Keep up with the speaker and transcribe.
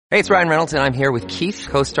Hey, it's Ryan Reynolds, and I'm here with Keith,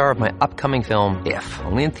 co-star of my upcoming film, If,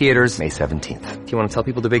 only in theaters May 17th. Do you want to tell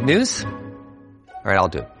people the big news? All right, I'll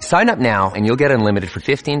do it. Sign up now and you'll get unlimited for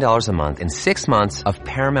 $15 a month and 6 months of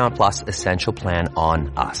Paramount Plus Essential Plan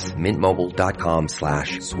on us.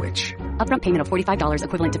 MintMobile.com/switch. Upfront payment of $45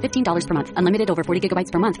 equivalent to $15 per month. Unlimited over 40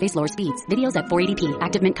 gigabytes per month. Face lower speeds. Videos at 480p.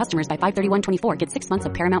 Active Mint customers by 531.24 get 6 months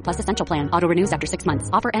of Paramount Plus Essential Plan. Auto renews after 6 months.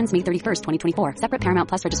 Offer ends May 31st, 2024. Separate Paramount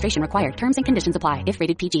Plus registration required. Terms and conditions apply if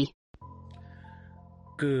rated PG.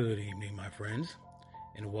 Good evening, my friends,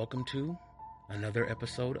 and welcome to another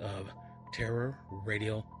episode of Terror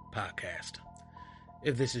Radio Podcast.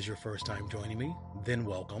 If this is your first time joining me, then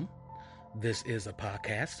welcome. This is a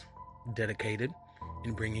podcast dedicated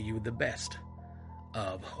in bringing you the best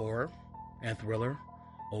of horror and thriller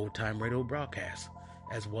old-time radio broadcasts,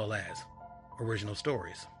 as well as original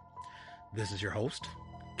stories. This is your host,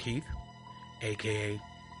 Keith, aka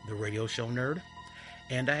the Radio Show Nerd,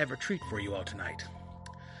 and I have a treat for you all tonight.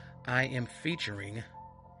 I am featuring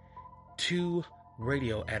 2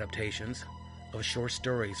 radio adaptations of short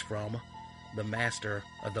stories from the master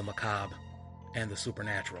of the macabre and the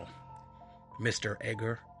supernatural, Mr.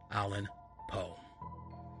 Edgar Allan Poe.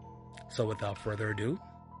 So without further ado,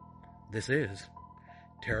 this is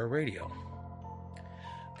Terror Radio.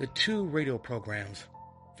 The 2 radio programs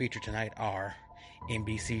featured tonight are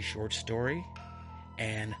NBC Short Story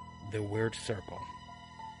and The Weird Circle.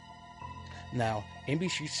 Now,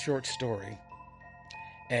 NBC Short Story,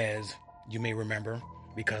 as you may remember,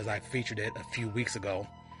 because I featured it a few weeks ago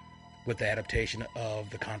with the adaptation of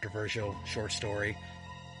the controversial short story,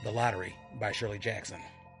 The Lottery by Shirley Jackson.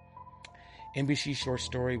 NBC Short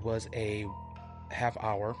Story was a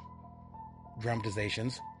half-hour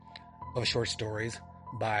dramatizations of short stories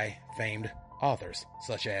by famed authors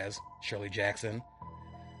such as Shirley Jackson,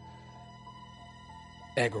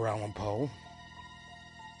 Edgar Allan Poe,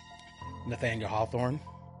 Nathaniel Hawthorne,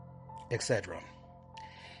 etc.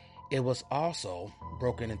 It was also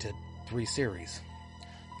broken into 3 series.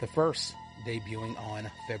 The first debuting on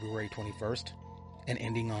February 21st and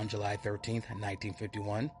ending on July 13th,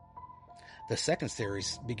 1951. The second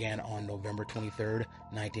series began on November 23rd,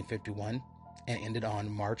 1951 and ended on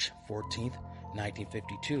March 14th,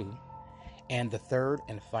 1952. And the third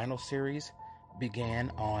and final series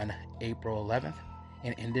began on April 11th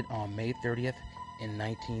and ended on May 30th in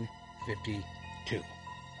 1952.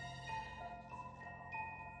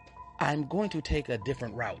 I'm going to take a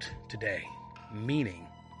different route today, meaning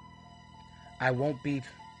I won't be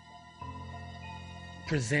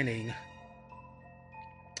presenting,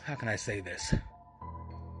 how can I say this,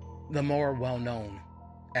 the more well-known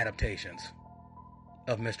adaptations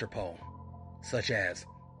of Mr. Poe, such as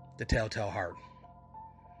The Telltale Heart,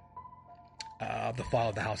 The Fall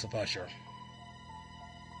of the House of Usher,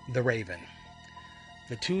 The Raven.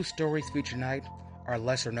 The 2 stories featured tonight are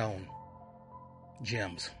lesser-known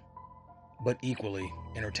gems, but equally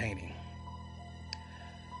entertaining.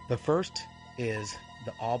 The first is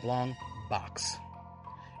The Oblong Box,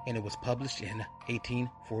 and it was published in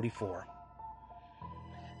 1844.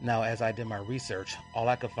 Now, as I did my research, all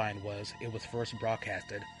I could find was it was first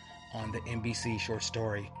broadcasted on the NBC Short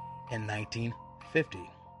Story in 1950.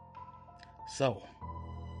 So,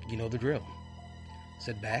 you know the drill.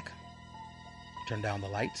 Sit back, turn down the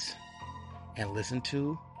lights, and listen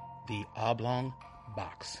to The Oblong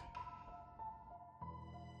Box.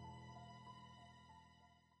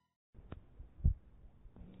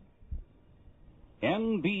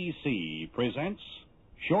 NBC presents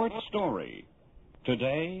Short Story.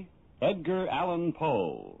 Today, Edgar Allan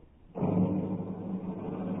Poe.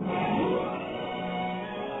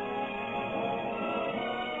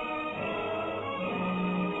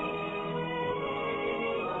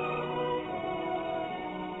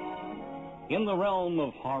 In the realm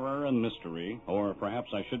of horror and mystery, or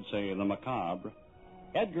perhaps I should say the macabre,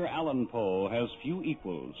 Edgar Allan Poe has few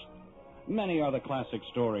equals. Many are the classic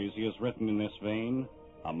stories he has written in this vein.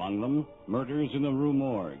 Among them, Murders in the Rue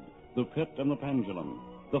Morgue, The Pit and the Pendulum,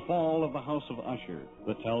 The Fall of the House of Usher,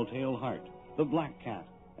 The Telltale Heart, The Black Cat,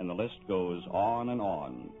 and the list goes on and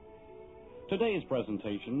on. Today's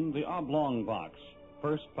presentation, The Oblong Box,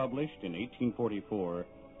 first published in 1844,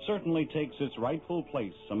 certainly takes its rightful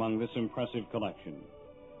place among this impressive collection.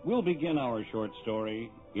 We'll begin our short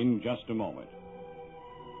story in just a moment.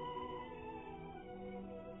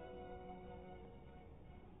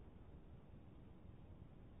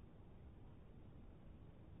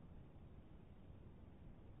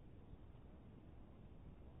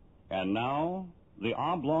 And now, The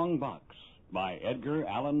Oblong Box by Edgar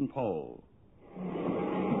Allan Poe.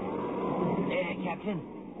 There, Captain.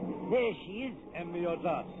 There she is. Hand me your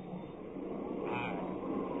dust.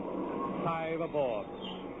 5 aboard.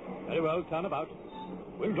 Very well, turn about.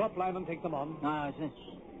 We'll drop line and take them on. Ah, sir.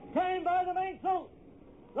 Train by the mainsail.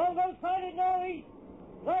 Longboat sighted northeast.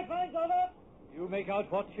 Lifelines over. You make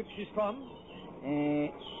out what ship she's from?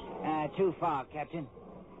 Too far, Captain.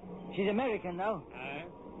 She's American, though. Aye.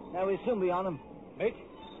 Now, we'll soon be on them. Mate,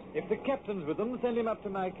 if the captain's with them, send him up to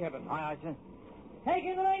my cabin. Aye, sir.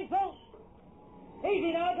 Taking the mainsail.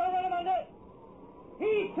 Easy now, don't let him under.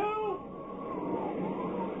 Heave to.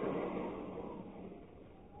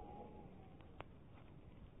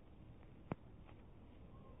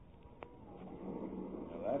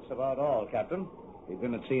 That's about all, Captain. We've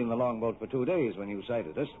been at sea in the longboat for 2 days when you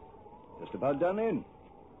sighted us. Just about done in.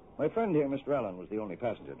 My friend here, Mr. Allen, was the only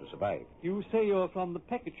passenger to survive. You say you're from the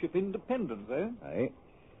packet ship Independence, eh? Aye.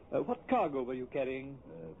 What cargo were you carrying?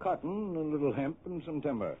 Cotton, a little hemp, and some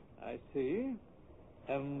timber. I see.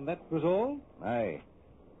 And that was all? Aye.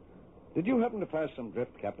 Did you happen to pass some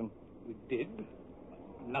drift, Captain? We did.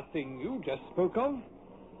 Nothing you just spoke of.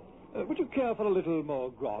 Would you care for a little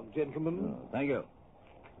more grog, gentlemen? Oh, thank you.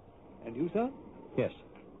 And you, sir? Yes.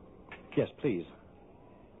 Yes, please.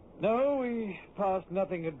 No, we passed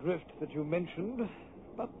nothing adrift that you mentioned,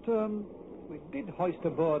 but we did hoist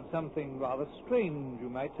aboard something rather strange, you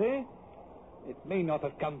might say. It may not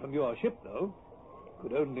have come from your ship, though.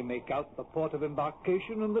 Could only make out the port of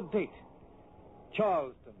embarkation and the date.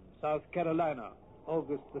 Charleston, South Carolina,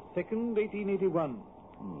 August the 2nd, 1881.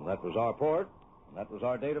 That was our port. That was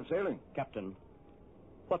our date of sailing. Captain,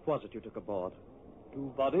 what was it you took aboard?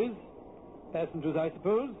 2 bodies. Passengers, I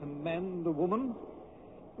suppose, a man and a woman.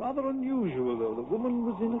 Rather unusual, though. The woman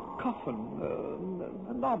was in a coffin,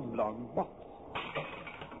 an oblong box.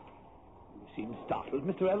 You seem startled,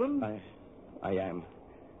 Mr. Allen. I am.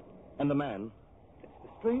 And the man? That's the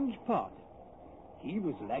strange part. He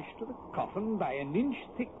was lashed to the coffin by an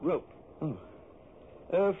inch-thick rope. Oh.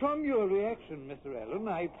 From your reaction, Mr. Allen,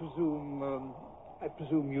 I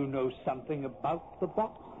presume you know something about the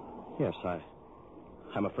box? Yes,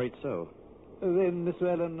 I'm afraid so. Then, Mr.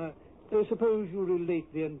 Allen, suppose you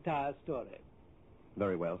relate the entire story.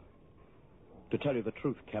 Very well. To tell you the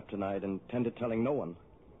truth, Captain, I'd intended telling no one.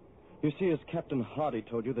 You see, as Captain Hardy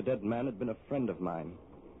told you, the dead man had been a friend of mine.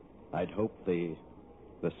 I'd hoped the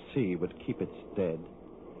sea would keep its dead.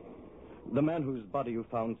 The man whose body you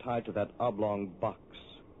found tied to that oblong box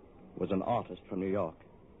was an artist from New York.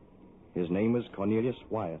 His name was Cornelius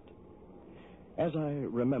Wyatt. As I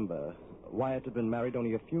remember, Wyatt had been married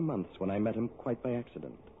only a few months when I met him quite by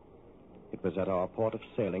accident. It was at our port of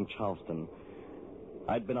sailing, Charleston.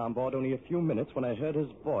 I'd been on board only a few minutes when I heard his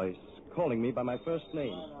voice calling me by my first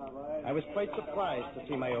name. I was quite surprised to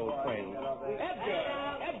see my old friend.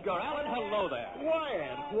 Edgar Allen, hello there.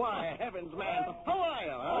 Wyatt! Why, heavens, man. How are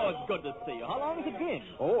you? Oh, it's good to see you. How long has it been?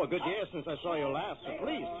 Oh, a good year since I saw you last, at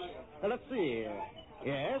least. Let's see.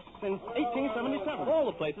 Yes, since 1877. All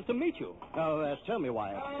the places to meet you. Now, tell me,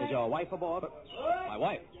 Wyatt, is your wife aboard? My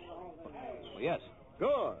wife? Well, yes.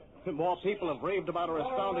 Good. More people have raved about her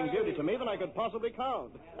astounding beauty to me than I could possibly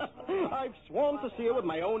count. I've sworn to see her with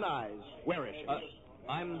my own eyes. Where is she?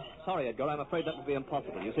 I'm sorry, Edgar. I'm afraid that would be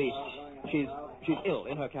impossible. You see, she's ill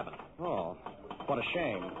in her cabin. Oh, what a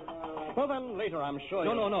shame. Well, then, later, I'm sure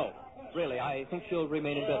No. Really, I think she'll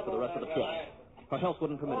remain in bed for the rest of the trip. Her health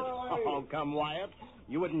wouldn't permit it. Oh, come, Wyatt.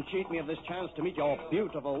 You wouldn't cheat me of this chance to meet your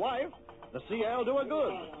beautiful wife. The sea air'll do her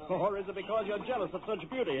good. Or is it because you're jealous of such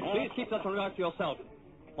beauty? Huh? Please keep such remarks to yourself.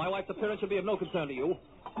 My wife's appearance should be of no concern to you.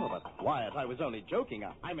 Oh, but, Wyatt, I was only joking.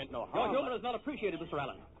 I meant no harm. Your humor is not appreciated, Mr.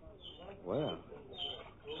 Allen. Well,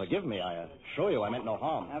 forgive me. I assure you I meant no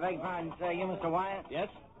harm. I beg pardon, sir. You, Mr. Wyatt? Yes?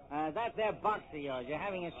 That there box of yours. You're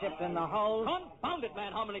having it shipped in the hold? Confound it,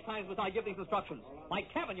 man. How many times must I give these instructions? My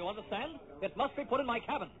cabin, you understand? It must be put in my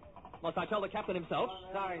cabin. Must I tell the captain himself?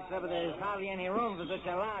 Sorry, sir, but there's hardly any room for such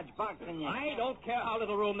a large box in you. I don't care how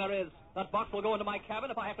little room there is. That box will go into my cabin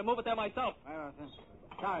if I have to move it there myself. Well, sir.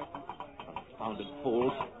 Sorry, sir. Confounded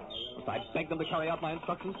fools. Must I beg them to carry out my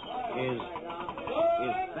instructions? Is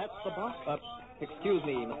that the box? Excuse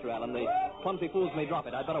me, Mr. Allen. The clumsy fools may drop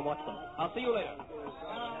it. I'd better watch them. I'll see you later.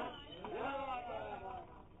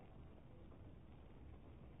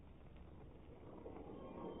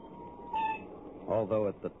 Although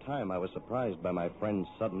at the time I was surprised by my friend's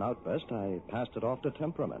sudden outburst, I passed it off to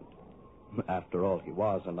temperament. After all, he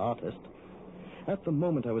was an artist. At the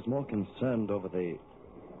moment, I was more concerned over the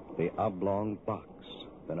oblong box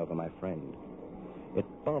than over my friend. It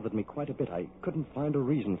bothered me quite a bit. I couldn't find a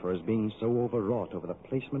reason for his being so overwrought over the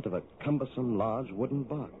placement of a cumbersome large wooden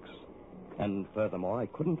box. And furthermore, I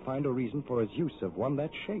couldn't find a reason for his use of one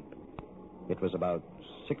that shape. It was about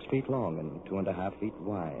 6 feet long and 2.5 feet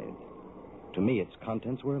wide. To me, its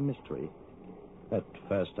contents were a mystery. At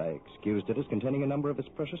first, I excused it as containing a number of his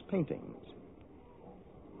precious paintings.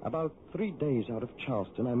 About 3 days out of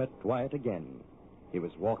Charleston, I met Wyatt again. He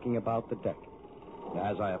was walking about the deck.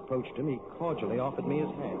 As I approached him, he cordially offered me his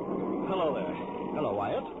hand. Hello there. Hello,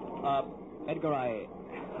 Wyatt. Edgar, I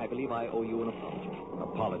believe I owe you an apology.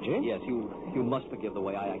 Apology? Yes, you must forgive the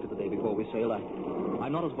way I acted the day before we sailed.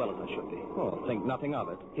 I'm not as well as I should be. Oh, think nothing of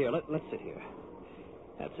it. Here, let's sit here.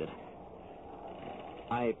 That's it.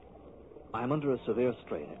 I'm under a severe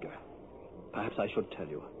strain, Edgar. Perhaps I should tell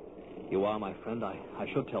you. You are my friend. I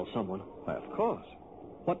should tell someone. Why, of course.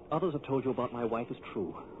 What others have told you about my wife is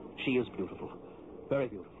true. She is beautiful. Very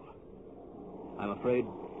beautiful. I'm afraid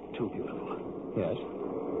too beautiful. Yes?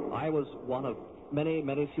 I was one of many,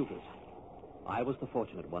 many suitors. I was the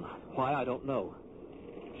fortunate one. Why, I don't know.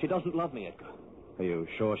 She doesn't love me, Edgar. Are you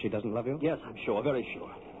sure she doesn't love you? Yes, I'm sure, very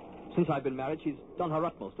sure. Since I've been married, she's done her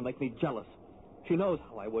utmost to make me jealous. She knows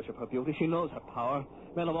how I worship her beauty. She knows her power.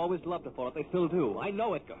 Men have always loved her for it. They still do. I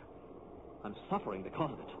know, Edgar. I'm suffering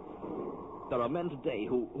because of it. There are men today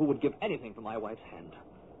who would give anything for my wife's hand.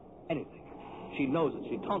 Anything. She knows it.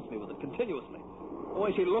 She taunts me with it continuously. The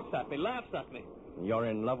way she looks at me, laughs at me. You're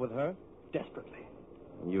in love with her? Desperately.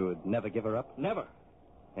 You'd never give her up? Never.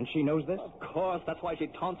 And she knows this? Of course. That's why she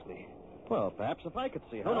taunts me. Well, perhaps if I could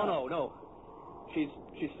see her. No. She's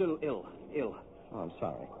still ill. Oh, I'm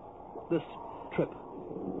sorry. This trip.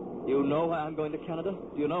 You know why I'm going to Canada?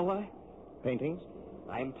 Do you know why? Paintings?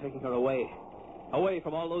 I'm taking her away. Away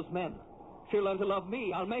from all those men. She'll learn to love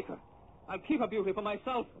me. I'll make her. I'll keep her beauty for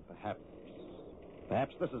myself.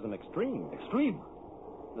 Perhaps this is an extreme. Extreme?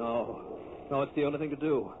 No, it's the only thing to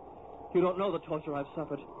do. You don't know the torture I've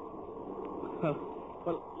suffered.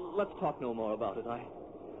 Well, let's talk no more about it.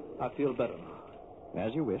 I feel better now.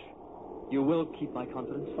 As you wish. You will keep my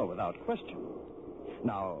confidence? Oh, without question.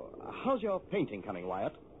 Now, how's your painting coming,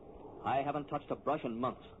 Wyatt? I haven't touched a brush in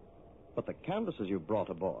months. But the canvases you brought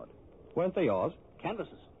aboard, weren't they yours?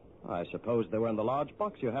 Canvases? I suppose they were in the large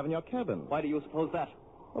box you have in your cabin. Why do you suppose that?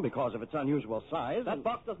 Well, because of its unusual size. That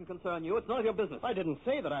box doesn't concern you. It's none of your business. I didn't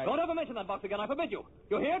say that I... Don't ever mention that box again. I forbid you.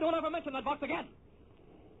 You hear? Don't ever mention that box again.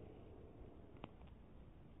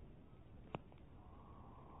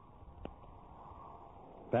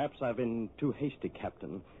 Perhaps I've been too hasty,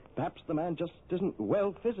 Captain. Perhaps the man just isn't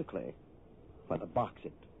well physically. Why, the box,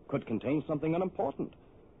 it could contain something unimportant.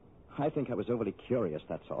 I think I was overly curious,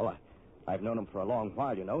 that's all. I've known him for a long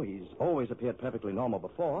while, you know. He's always appeared perfectly normal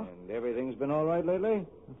before. And everything's been all right lately?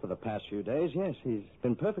 For the past few days, yes. He's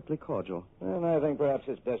been perfectly cordial. And I think perhaps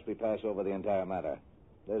it's best we pass over the entire matter.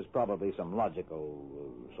 There's probably some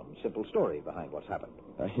some simple story behind what's happened.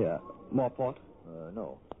 Here, more port?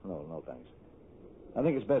 No, thanks. I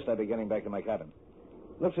think it's best I be getting back to my cabin.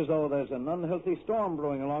 Looks as though there's an unhealthy storm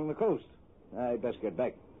brewing along the coast. I'd best get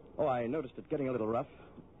back. Oh, I noticed it getting a little rough.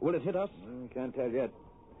 Will it hit us? Can't tell yet.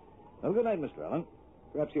 Well, good night, Mr. Allen.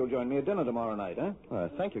 Perhaps you'll join me at dinner tomorrow night, huh?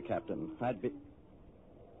 Thank you, Captain. I'd be...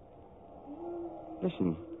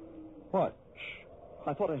 Listen. What? Shh.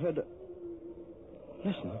 I thought I heard...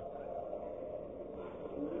 Listen.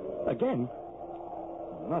 Again?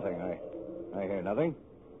 Nothing. I hear nothing.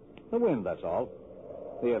 The wind, that's all.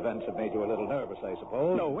 The events have made you a little nervous, I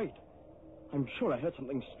suppose. No, wait. I'm sure I heard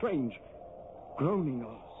something strange. Groaning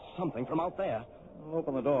or something from out there.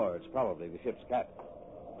 Open the door. It's probably the ship's cat.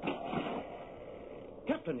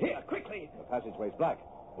 Captain, here, quickly. The passageway's black.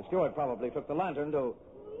 The steward probably took the lantern to...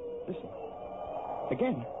 Listen.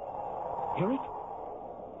 Again. Hear it?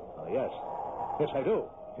 Oh, yes. Yes, I do.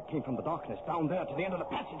 It came from the darkness down there to the end of the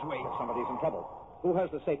passageway. Somebody's in trouble. Who has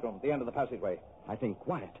the stateroom at the end of the passageway? I think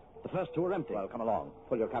Wyatt. The first two are empty. Well, come along.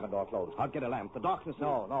 Pull your cabin door closed. I'll get a lamp. The darkness...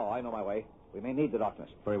 No, I know my way. We may need the darkness.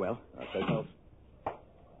 Very well. Stay close.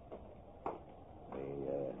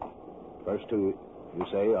 The first two, you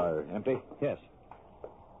say, are empty? Yes.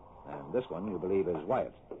 And this one, you believe, is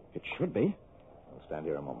Wyatt's? It should be. I'll stand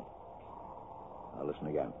here a moment. I'll listen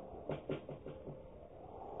again.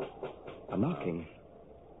 A knocking.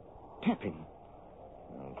 Tapping.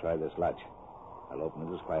 I'll try this latch. I'll open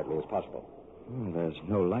it as quietly as possible. There's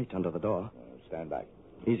no light under the door. Stand back.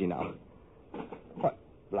 Easy now. What?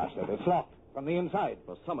 Blast it. It's locked from the inside.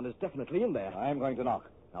 Well, someone is definitely in there. I'm going to knock.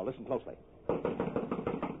 Now listen closely.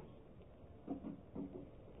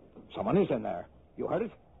 Someone is in there. You heard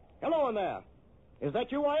it? Hello in there. Is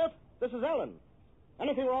that you, Wyatt? This is Ellen.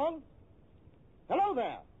 Anything wrong? Hello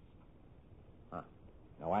there.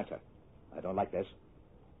 No answer. I don't like this.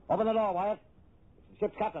 Open the door, Wyatt. It's the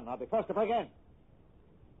ship's captain. I'll be first to break in.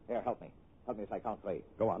 Here, help me. Help me as I count three.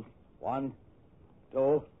 Go on. 1,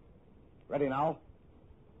 2. Ready now?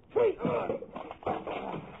 3.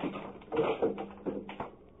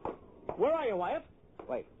 Where are you, Wyatt?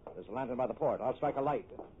 Wait. There's a lantern by the port. I'll strike a light.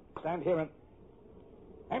 Stand here and...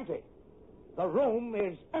 Empty. The room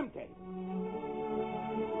is empty.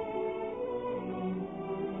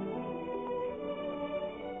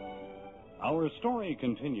 Our story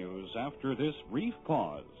continues after this brief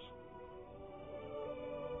pause.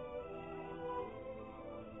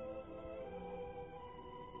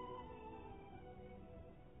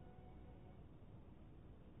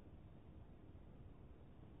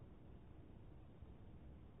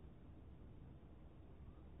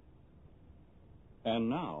 And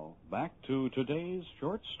now, back to today's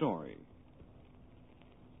short story.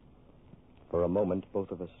 For a moment,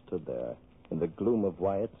 both of us stood there, in the gloom of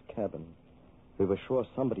Wyatt's cabin. We were sure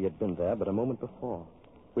somebody had been there but a moment before.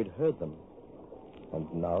 We'd heard them.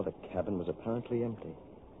 And now the cabin was apparently empty.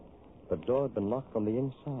 The door had been locked from the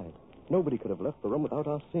inside. Nobody could have left the room without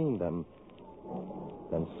our seeing them.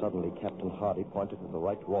 Then suddenly Captain Hardy pointed to the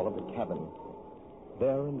right wall of the cabin.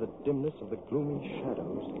 There in the dimness of the gloomy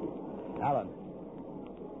shadows. Alan,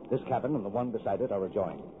 this cabin and the one beside it are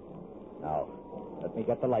adjoined. Now, let me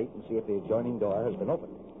get the light and see if the adjoining door has been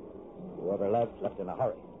opened. Whoever left in a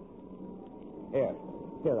hurry. Here,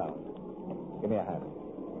 Alan. Give me a hand.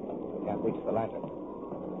 I can't reach the lantern.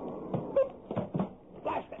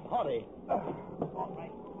 Blast it, Hardy.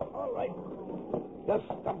 All right. Just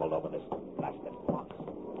stumbled over this blasted box.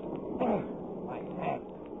 My hand.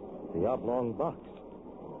 The oblong box.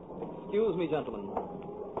 Excuse me, gentlemen.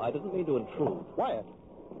 I didn't mean to intrude. Wyatt.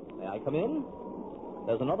 May I come in?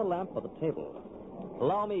 There's another lamp on the table.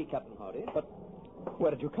 Allow me, Captain Hardy. But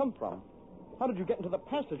where did you come from? How did you get into the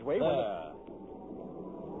passageway? There.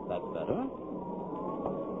 That's better.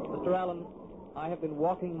 Mr. Allen, I have been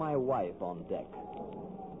walking my wife on deck.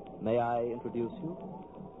 May I introduce you?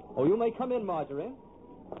 Oh, you may come in, Marjorie.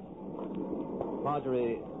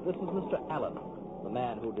 Marjorie, this is Mr. Allen, the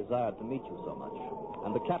man who desired to meet you so much,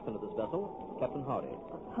 and the captain of this vessel, Captain Hardy.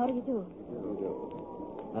 How do you do?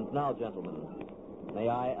 And now, gentlemen, may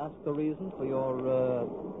I ask the reason for your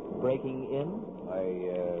breaking in?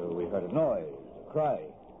 We heard a noise, a cry.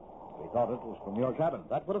 We thought it was from your cabin.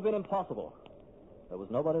 That would have been impossible. There was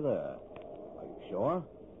nobody there. Are you sure?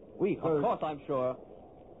 We heard... Of course I'm sure.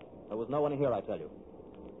 There was no one here, I tell you.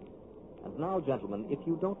 And now, gentlemen, if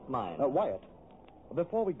you don't mind... Wyatt,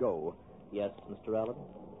 before we go... Yes, Mr. Allen?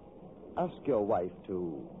 Ask your wife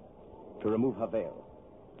to remove her veil.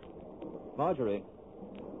 Marjorie,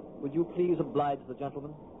 would you please oblige the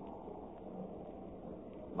gentleman?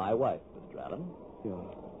 My wife, Mr. Allen.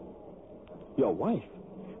 Your wife?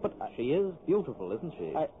 But she is beautiful, isn't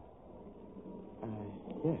she? Yes.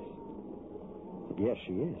 Yes,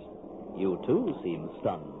 she is. You, too, seem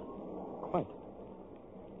stunned. Quite.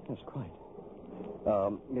 Yes, quite.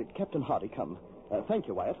 Captain Hardy, come. Thank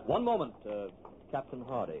you, Wyatt. One moment, Captain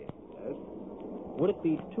Hardy. Yes? Would it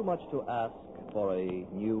be too much to ask for a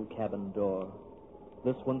new cabin door?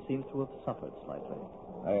 This one seems to have suffered slightly.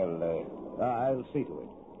 I'll see to it.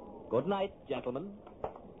 Good night, gentlemen.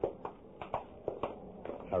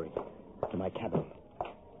 Hurry. To my cabin.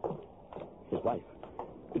 His wife.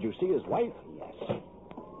 Did you see his wife? Yes.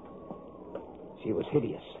 She was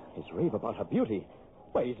hideous. His rave about her beauty.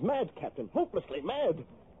 Why, he's mad, Captain. Hopelessly mad.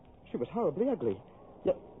 She was horribly ugly.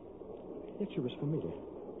 Yet she was familiar.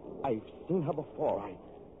 I've seen her before.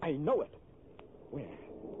 I know it.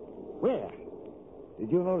 Where? Did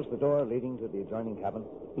you notice the door leading to the adjoining cabin?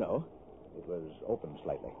 No. It was open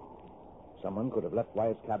slightly. Someone could have left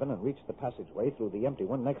Wyatt's cabin and reached the passageway through the empty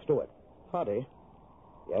one next to it. Hardy?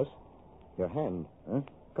 Yes? Your hand. Huh?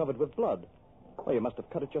 Covered with blood. Well, you must have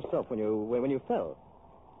cut it yourself when you fell.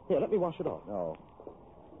 Here, let me wash it off.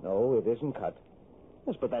 No, it isn't cut.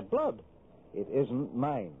 Yes, but that blood. It isn't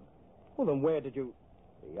mine. Well, then where did you...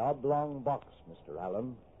 The oblong box, Mr.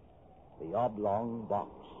 Allen. The oblong box.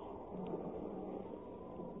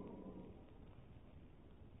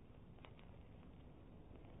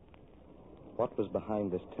 What was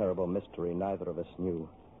behind this terrible mystery, neither of us knew.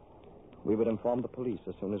 We would inform the police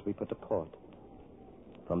as soon as we put to port.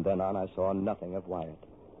 From then on, I saw nothing of Wyatt.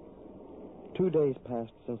 2 days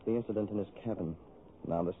passed since the incident in his cabin.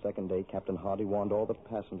 And on the second day, Captain Hardy warned all the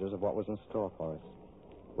passengers of what was in store for us.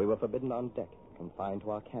 We were forbidden on deck, confined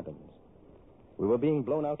to our cabins. We were being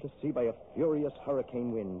blown out to sea by a furious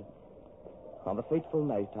hurricane wind. On the fateful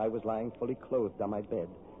night, I was lying fully clothed on my bed.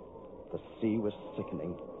 The sea was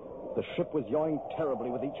sickening. The ship was yawing terribly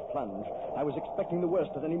with each plunge. I was expecting the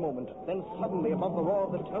worst at any moment. Then suddenly, above the roar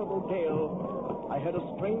of the terrible gale, I heard a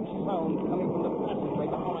strange sound coming from the passageway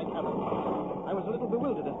before my cabin. I was a little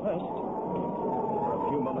bewildered at first. For a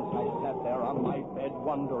few moments, I sat there on my bed,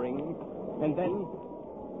 wondering. And then...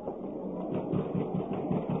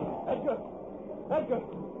 Edgar! Edgar!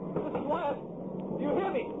 This is Wyatt. Do you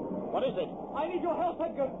hear me? What is it? I need your help,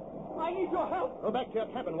 Edgar. I need your help. Go back to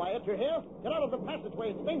your cabin, Wyatt. You hear? Get out of the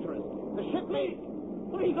passageway. It's dangerous. The ship may...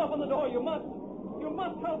 Please open the door. You must. You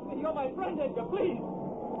must help me. You're my friend, Edgar. Please.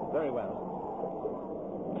 Very well.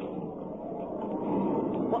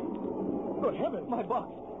 What? Good heavens. My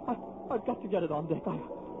box. I've got to get it on deck.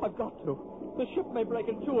 I've got to. The ship may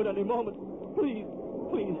break in two at any moment. Please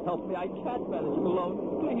help me. I can't manage it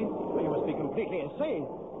alone. Please. Well, you must be completely insane.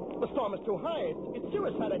 The storm is too high. It's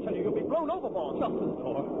suicide, I tell you. You'll be blown overboard. Just to the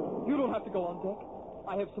door. You don't have to go on deck.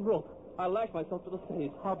 I have some rope. I'll lash myself to the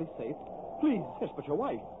stays. I'll be safe. Please. Yes, but your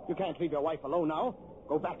wife. You can't leave your wife alone now.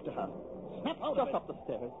 Go back to her. Snap out of it. Just up the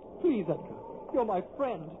stairs. Please, Edgar. You're my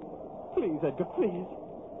friend. Please, Edgar, please.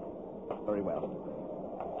 Very well.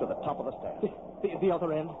 To the top of the stairs. The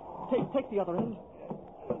other end. Take the other end.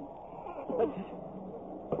 That's it.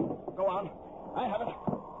 Go on. I have it.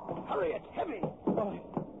 Hurry, it's heavy. All right.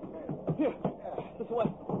 Here. This way.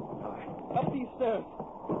 Up these stairs.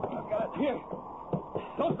 I've got it. Here.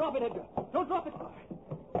 Don't drop it, Edgar. Don't drop it.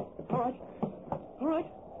 All right. All right.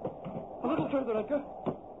 A little further, Edgar.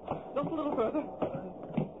 Just a little further.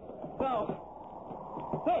 Now.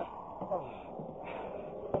 There.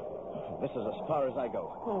 This is as far as I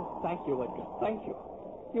go. Oh, thank you, Edgar. Thank you.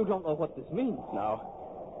 You don't know what this means. Now,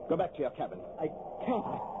 go back to your cabin. I can't.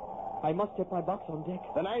 I must get my box on deck.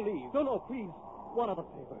 Then I leave. No, please. One other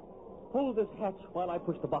favor. Hold this hatch while I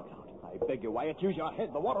push the box out. I beg you, Wyatt, use your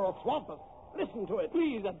head. The water will swamp us. Listen to it.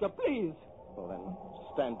 Please, Edgar, please. Well, then,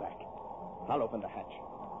 stand back. I'll open the hatch.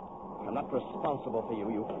 I'm not responsible for you,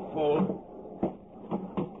 you fool.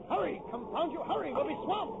 Hurry! Confound you, hurry! We'll be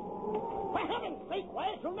swamped! For heaven's sake,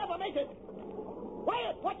 Wyatt, you'll never make it!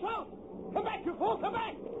 Wyatt, watch out! Come back, you fool, come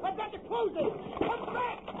back! I've got to close it! Come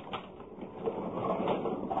back!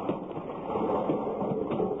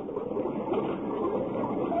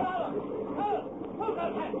 Hold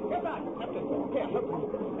that hand! Get back! Captain, here,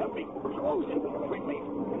 help me. Close it quickly.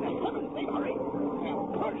 For heaven's sake, hurry!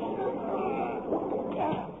 Push!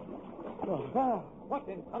 What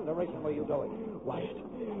in thunderation were you doing?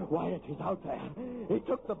 Wyatt, he's out there. He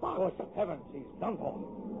took the box. Good heavens, he's done for.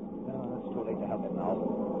 No, it's too late to help him now.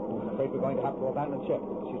 I'm afraid we're going to have to abandon ship.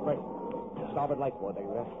 She's breaking. Starboard lightboard,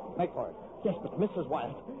 Edgar. Make for it. Yes, but Mrs.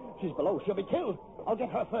 Wyatt, she's below. She'll be killed. I'll get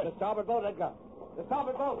her first. The starboard boat, Edgar. The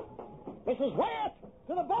starboard boat. Mrs. Wyatt,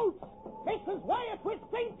 to the boat! Mrs. Wyatt, we're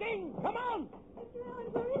sinking! Come on! Mr. Allen,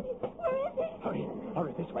 where is he? Where is he?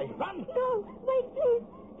 Hurry this way. Run! No, wait, please.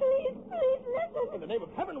 Please, listen. In the name of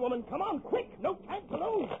heaven, woman, come on, quick! No time to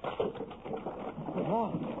lose!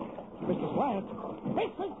 Oh, Mrs. Wyatt.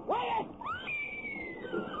 Mrs. Wyatt!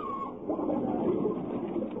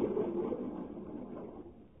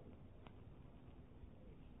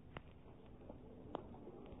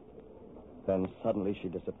 Then suddenly she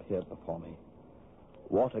disappeared before me.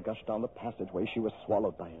 Water gushed down the passageway. She was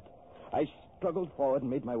swallowed by it. I struggled forward and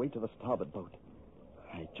made my way to the starboard boat.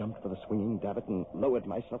 I jumped for the swinging davit and lowered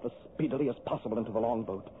myself as speedily as possible into the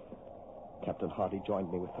longboat. Captain Hardy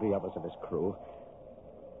joined me with 3 others of his crew.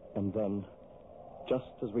 And then,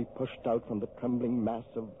 just as we pushed out from the trembling mass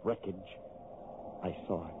of wreckage, I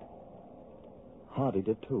saw it. Hardy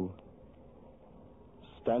did too.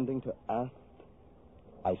 Standing to aft,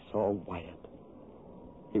 I saw Wyatt.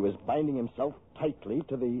 He was binding himself tightly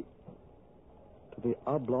to the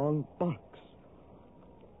oblong box.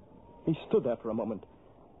 He stood there for a moment.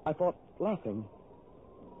 I thought, laughing.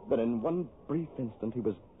 But in one brief instant, he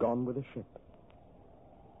was gone with the ship.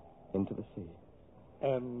 Into the sea.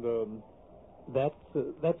 And,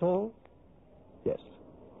 that's all? Yes.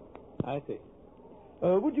 I see.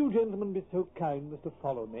 Would you gentlemen be so kind as to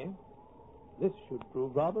follow me? This should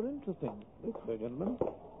prove rather interesting. This way, gentlemen.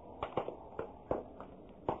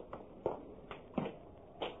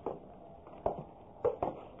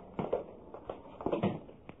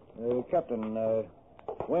 Captain,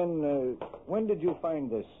 when did you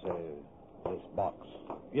find this box?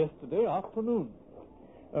 Yesterday afternoon.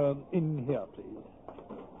 In here, please.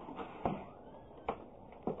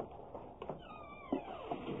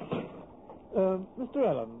 Mr.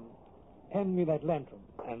 Allen, hand me that lantern.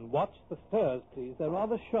 And watch the stairs, please. They're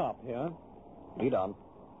rather sharp here. Lead on.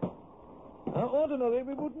 Ordinarily,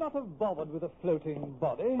 we would not have bothered with a floating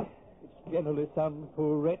body. It's generally some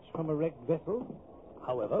poor wretch from a wrecked vessel.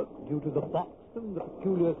 However, due to the box and the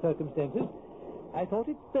peculiar circumstances, I thought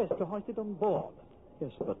it best to hoist it on board.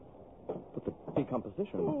 Yes, but the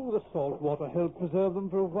decomposition... Oh, the salt water helped preserve them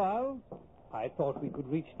for a while. I thought we could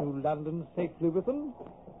reach New London safely with them.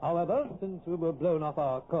 However, since we were blown off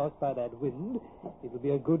our course by that wind, it will be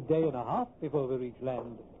a good day and a half before we reach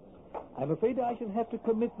land. I'm afraid I shall have to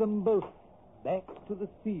commit them both back to the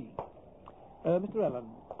sea. Mr. Allen,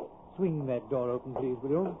 swing that door open, please,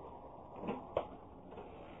 will you?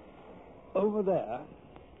 Over there,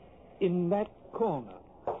 in that corner.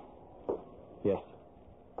 Yes.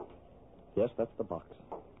 Yes, that's the box.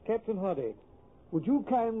 Captain Hardy, would you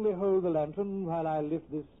kindly hold the lantern while I lift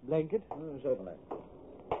this blanket? Certainly.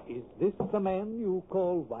 Is this the man you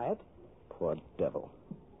call Wyatt? Poor devil.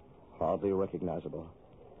 Hardly recognizable.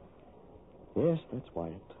 Yes, that's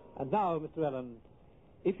Wyatt. And now, Mr. Allen,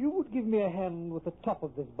 if you would give me a hand with the top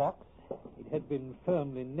of this box. It had been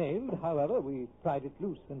firmly nailed. However, we pried it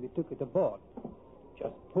loose when we took it aboard.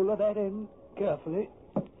 Just pull at that end carefully.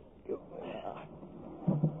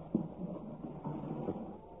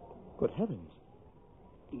 Good heavens.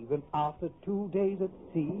 Even after 2 days at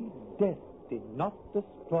sea, death did not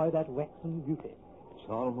destroy that waxen beauty. It's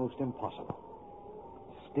almost impossible.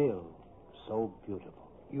 Still so beautiful.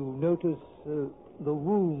 You notice the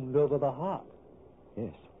wound over the heart?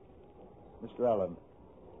 Yes. Mr. Allen,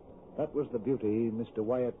 that was the beauty Mr.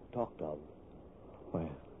 Wyatt talked of. Why,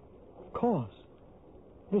 of course.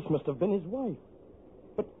 This must have been his wife.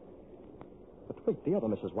 But wait, the other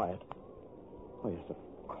Mrs. Wyatt. Oh, yes, of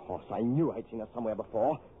course. I knew I'd seen her somewhere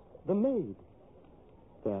before. The maid.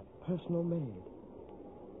 Their personal maid.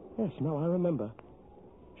 Yes, now I remember.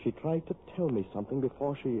 She tried to tell me something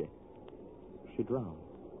before she drowned.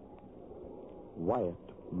 Wyatt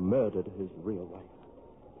murdered his real wife.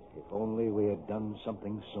 If only we had done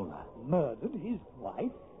something sooner. Murdered his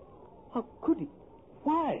wife? How could he?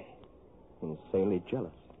 Why? Insanely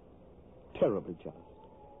jealous. Terribly jealous.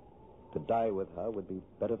 To die with her would be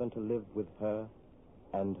better than to live with her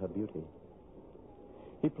and her beauty.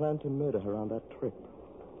 He planned to murder her on that trip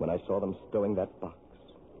when I saw them stowing that box.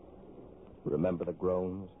 Remember the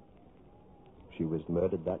groans? She was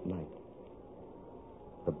murdered that night.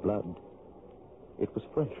 The blood, it was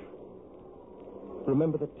fresh.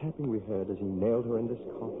 Remember the tapping we heard as he nailed her in this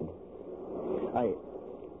coffin.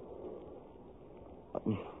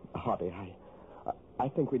 Hardy, I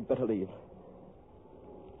think we'd better leave.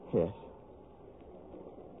 Yes.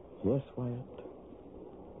 Yes, Wyatt.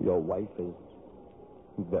 Your wife is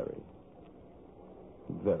very,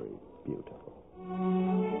 very beautiful.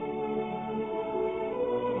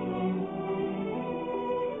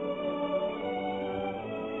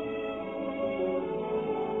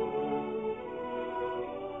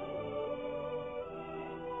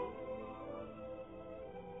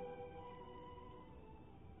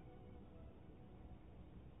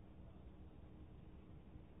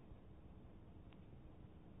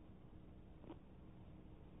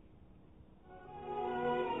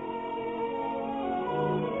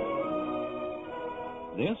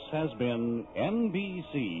 This has been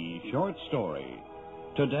NBC Short Story.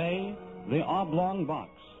 Today, The Oblong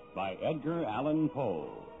Box by Edgar Allan Poe.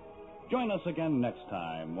 Join us again next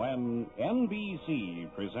time when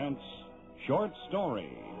NBC presents Short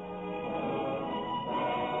Story.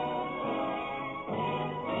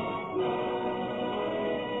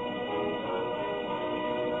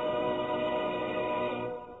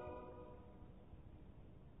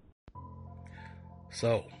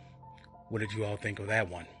 So, what did you all think of that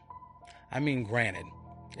one? I mean, granted,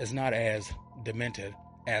 it's not as demented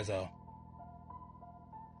as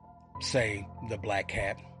say, The Black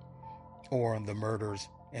Cat or The Murders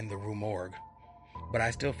in the Rue Morgue, but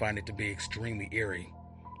I still find it to be extremely eerie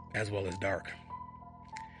as well as dark.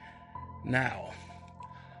 Now,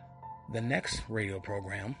 the next radio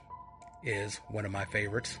program is one of my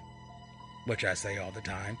favorites, which I say all the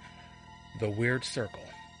time, The Weird Circle,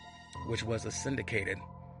 which was a syndicated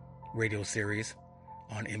radio series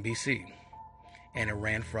on NBC, and it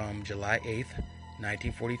ran from July 8th,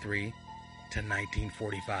 1943 to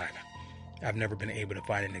 1945. I've never been able to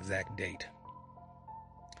find an exact date.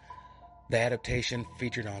 The adaptation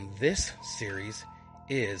featured on this series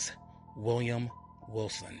is William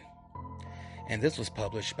Wilson, and this was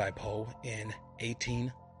published by Poe in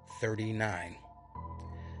 1839.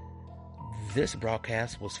 This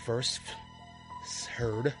broadcast was first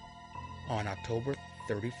heard on October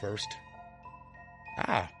 31st.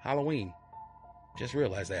 Halloween. Just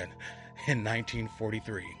realized that. In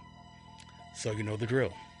 1943. So you know the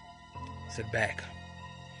drill. Sit back,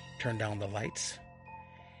 turn down the lights,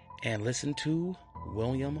 and listen to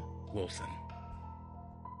William Wilson.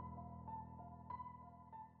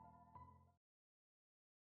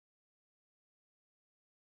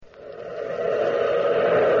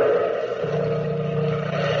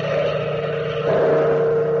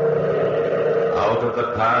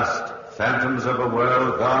 Past, phantoms of a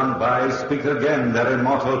world gone by speak again their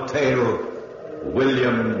immortal tale,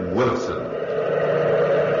 William Wilson.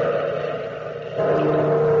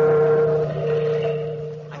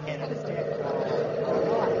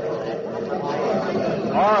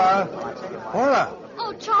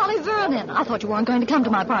 I thought you weren't going to come to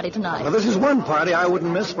my party tonight. Now, this is one party I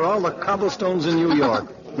wouldn't miss for all the cobblestones in New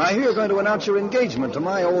York. Now, here you're going to announce your engagement to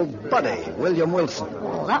my old buddy, William Wilson.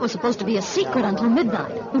 Well, that was supposed to be a secret until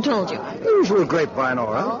midnight. Who told you? Usual grapevine,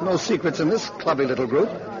 all right. No secrets in this clubby little group.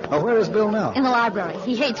 Now, where is Bill now? In the library.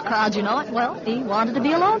 He hates crowds, you know it. Well, he wanted to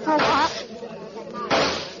be alone for a while.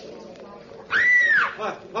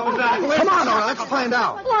 What was that? Come on, Nora, let's find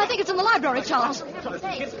out. Well, I think it's in the library, Charles. Bill!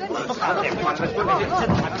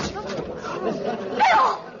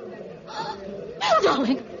 Bill,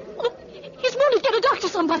 darling. He's wounded. Get a doctor,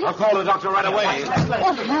 somebody. I'll call the doctor right away.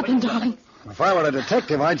 What happened, darling? If I were a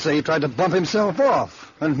detective, I'd say he tried to bump himself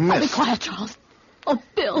off and Oh, be missed. quiet, Charles. Oh,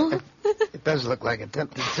 Bill. It does look like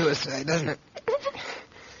attempted suicide, doesn't it?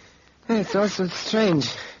 It's all so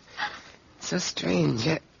strange. So strange.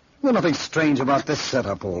 There's nothing strange about this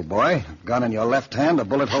setup, old boy. A gun in your left hand, a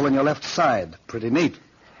bullet hole in your left side. Pretty neat.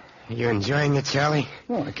 You enjoying it, Charlie?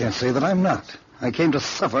 Well, I can't say that I'm not. I came to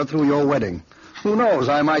suffer through your wedding. Who knows,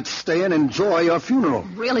 I might stay and enjoy your funeral.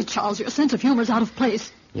 Really, Charles, your sense of humor's out of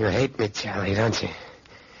place. You hate me, Charlie, don't you?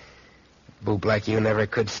 A boob like you never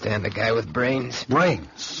could stand a guy with brains.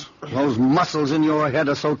 Brains? Those muscles in your head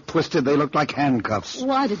are so twisted they look like handcuffs.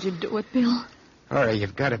 Why did you do it, Bill? All right,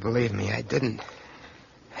 you've got to believe me. I didn't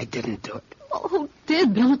do it. Oh, who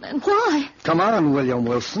did, Bill, and why? Come on, William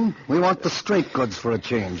Wilson. We want the straight goods for a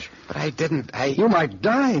change. But I didn't. You might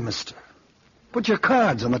die, mister. Put your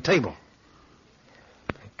cards on the table.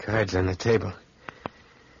 Cards on the table.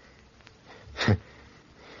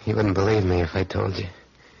 You wouldn't believe me if I told you.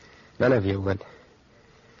 None of you would.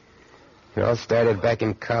 It all started back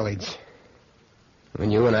in college. When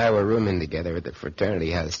you and I were rooming together at the fraternity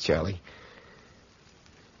house, Charlie.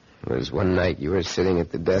 It was one night you were sitting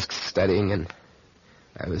at the desk studying, and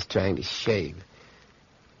I was trying to shave.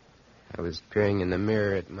 I was peering in the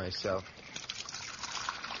mirror at myself.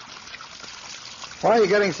 Why are you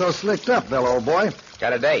getting so slicked up, Bill, old boy?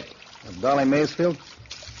 Got a date. With Dolly Maysfield?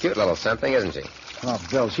 Cute little something, isn't she? Oh,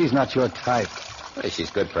 Bill, she's not your type. Well,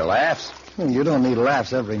 she's good for laughs. You don't need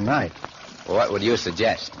laughs every night. Well, what would you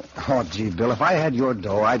suggest? Oh, gee, Bill, if I had your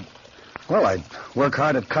dough, I'd work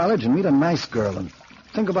hard at college and meet a nice girl and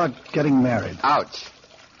think about getting married. Ouch.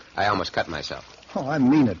 I almost cut myself. Oh, I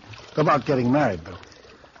mean it. About getting married, Bill.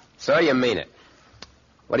 So you mean it.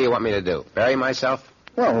 What do you want me to do? Bury myself?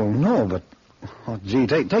 Well, no, but... Oh, gee,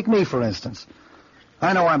 take me, for instance.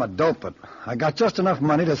 I know I'm a dope, but I got just enough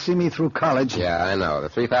money to see me through college. Yeah, I know. The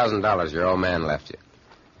 $3,000 your old man left you.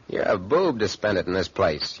 You're a boob to spend it in this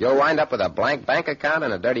place. You'll wind up with a blank bank account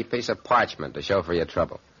and a dirty piece of parchment to show for your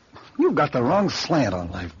trouble. You've got the wrong slant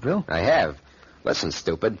on life, Bill. I have. Listen,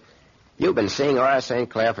 stupid. You've been seeing Aura St.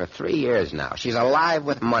 Clair for 3 years now. She's alive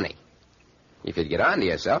with money. If you'd get on to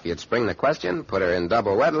yourself, you'd spring the question, put her in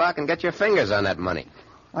double wedlock, and get your fingers on that money.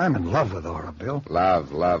 I'm in love with Aura, Bill.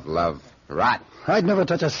 Love, love, love. Rot. I'd never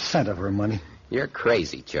touch a cent of her money. You're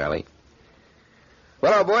crazy, Charlie.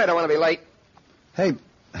 Well, old boy, I don't want to be late.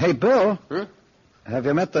 Hey, Bill. Have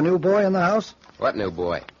you met the new boy in the house? What new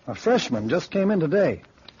boy? A freshman just came in today.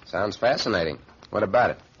 Sounds fascinating. What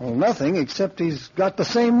about it? Well, nothing, except he's got the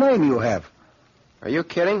same name you have. Are you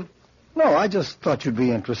kidding? No, I just thought you'd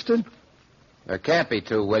be interested. There can't be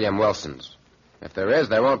two William Wilsons. If there is,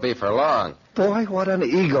 there won't be for long. Boy, what an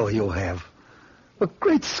ego you have. But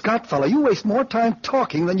great Scott, fella, you waste more time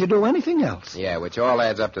talking than you do anything else. Yeah, which all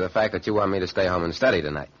adds up to the fact that you want me to stay home and study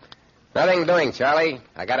tonight. Nothing doing, Charlie.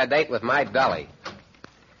 I got a date with my Dolly.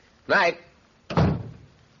 Night. That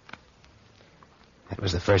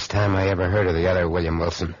was the first time I ever heard of the other William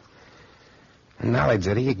Wilson. The knowledge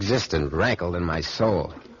that he existed rankled in my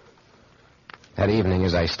soul. That evening,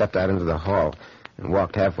 as I stepped out into the hall and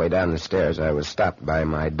walked halfway down the stairs, I was stopped by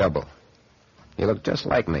my double. He looked just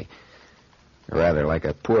like me. Rather like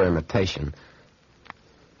a poor imitation.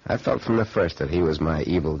 I felt from the first that he was my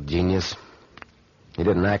evil genius. He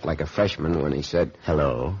didn't act like a freshman when he said,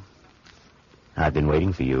 "Hello. I've been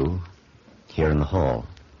waiting for you here in the hall."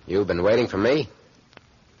 You've been waiting for me?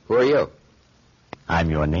 Who are you? I'm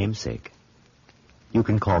your namesake. You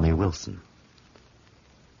can call me Wilson.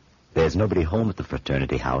 There's nobody home at the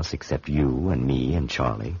fraternity house except you and me and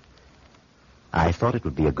Charlie. I thought it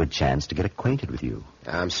would be a good chance to get acquainted with you.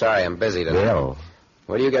 I'm sorry, I'm busy tonight. Bill.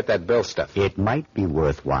 Where do you get that Bill stuff? It might be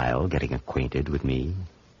worthwhile getting acquainted with me.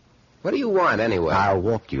 What do you want, anyway? I'll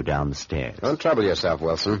walk you down the stairs. Don't trouble yourself,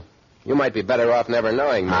 Wilson. You might be better off never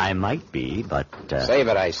knowing me. I might be, but... Save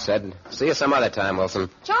it, I said. See you some other time, Wilson.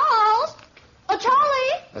 Charles! Oh,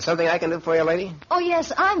 Charlie! There's something I can do for you, lady? Oh,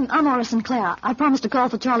 yes, I'm Aura St. Clair. I promised to call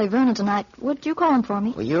for Charlie Vernon tonight. Would you call him for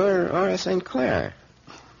me? Well, you're Aura St. Clair.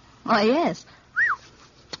 Oh, yes.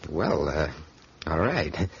 Well, all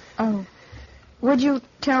right. Oh, Would you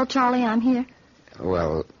tell Charlie I'm here?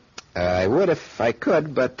 Well, I would if I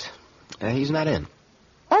could, but he's not in.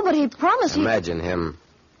 Oh, but he promised Imagine him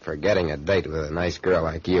forgetting a date with a nice girl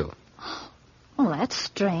like you. Oh, that's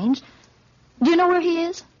strange. Do you know where he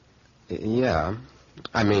is? Yeah.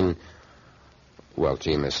 I mean, well,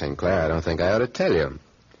 gee, Miss St. Clair, I don't think I ought to tell you.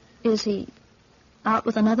 Is he out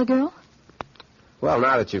with another girl? Well,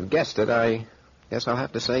 now that you've guessed it, I guess I'll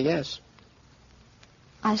have to say yes.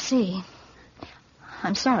 I see.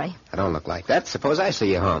 I'm sorry. I don't look like that. Suppose I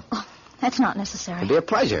see you home. Oh, that's not necessary. It'd be a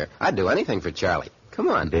pleasure. I'd do anything for Charlie. Come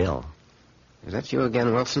on. Bill. Is that you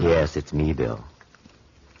again, Wilson? Yes, it's me, Bill.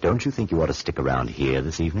 Don't you think you ought to stick around here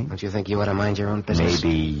this evening? Don't you think you ought to mind your own business?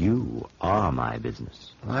 Maybe you are my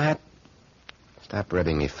business. What? Stop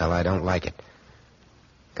ribbing me, fella. I don't like it.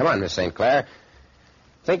 Come on, Miss St. Clair.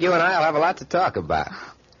 Think you and I'll have a lot to talk about.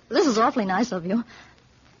 This is awfully nice of you.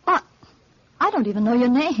 I don't even know your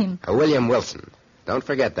name. William Wilson. Don't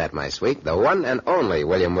forget that, my sweet. The one and only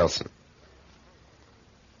William Wilson.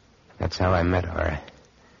 That's how I met Aura.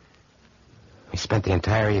 We spent the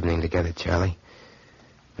entire evening together, Charlie.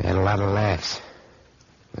 We had a lot of laughs.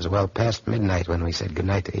 It was well past midnight when we said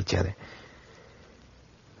goodnight to each other.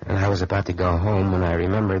 And I was about to go home when I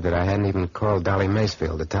remembered that I hadn't even called Dolly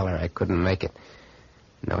Macefield to tell her I couldn't make it.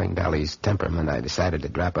 Knowing Dolly's temperament, I decided to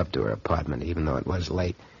drop up to her apartment, even though it was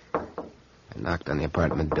late. I knocked on the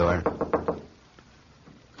apartment door.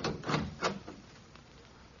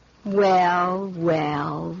 Well,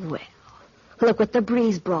 well, well. Look what the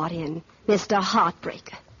breeze brought in. Mr.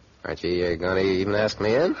 Heartbreaker. Aren't you going to even ask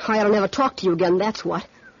me in? I don't ever talk to you again, that's what.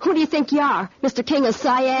 Who do you think you are? Mr. King of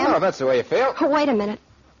Siam? Oh, if that's the way you feel. Oh, wait a minute.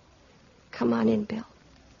 Come on in, Bill.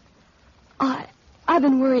 I've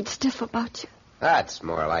been worried stiff about you. That's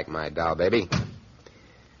more like my doll, baby.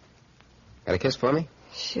 Got a kiss for me?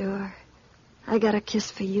 Sure. I got a kiss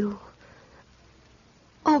for you.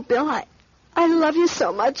 Oh, Bill, I love you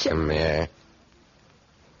so much. Come here.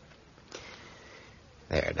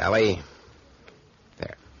 There, Dolly.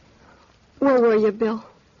 There. Where were you, Bill?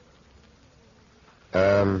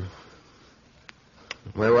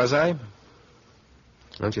 Where was I?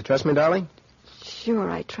 Don't you trust me, Dolly? Sure,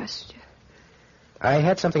 I trust you. I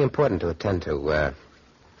had something important to attend to.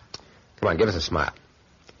 Come on, give us a smile.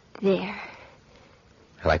 There.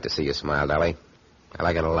 I like to see you smile, Dolly. I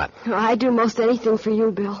like it a lot. I do most anything for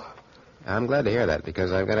you, Bill. I'm glad to hear that,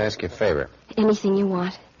 because I've got to ask you a favor. Anything you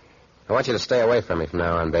want. I want you to stay away from me from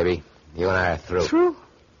now on, baby. You and I are through. Through?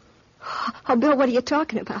 Oh, Bill, what are you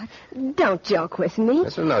talking about? Don't joke with me.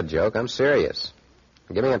 This is no joke. I'm serious.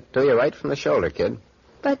 I'm giving it to you right from the shoulder, kid.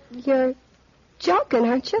 But you're joking,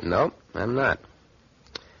 aren't you? No, I'm not.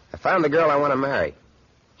 I found the girl I want to marry.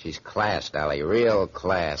 She's class, Dolly. Real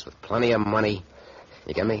class, with plenty of money.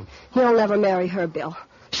 You get me? You'll never marry her, Bill.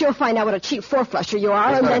 She'll find out what a cheap four-flusher you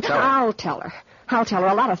are, and then I'll tell her. I'll tell her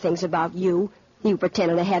a lot of things about you. You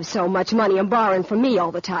pretending to have so much money and borrowing from me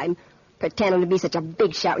all the time. Pretending to be such a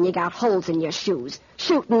big shot when you got holes in your shoes.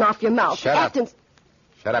 Shooting off your mouth. Shut up.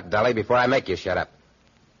 Shut up, Dolly, before I make you shut up.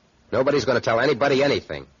 Nobody's going to tell anybody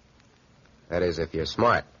anything. That is, if you're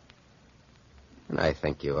smart. And I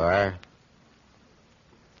think you are.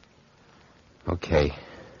 Okay.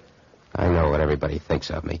 I know what everybody thinks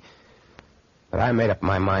of me. But I made up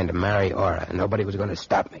my mind to marry Aura, and nobody was going to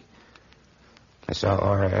stop me. I saw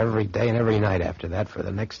Aura every day and every night after that for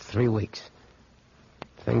the next 3 weeks.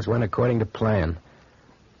 Things went according to plan.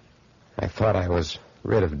 I thought I was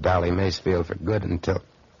rid of Dolly Macefield for good until...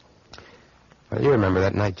 Well, you remember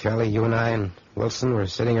that night, Charlie? You and I and Wilson were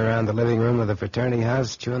sitting around the living room of the fraternity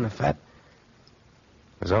house chewing the fat.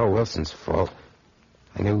 It was all Wilson's fault.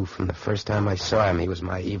 I knew from the first time I saw him he was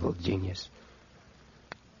my evil genius.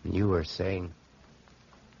 And you were saying...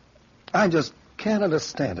 I just can't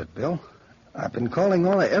understand it, Bill. I've been calling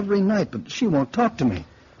Aura every night, but she won't talk to me.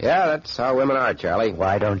 Yeah, that's how women are, Charlie.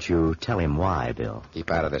 Why don't you tell him why, Bill?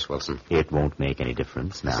 Keep out of this, Wilson. It won't make any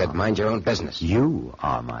difference now. I said mind your own business. You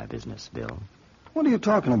are my business, Bill. What are you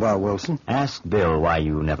talking about, Wilson? Ask Bill why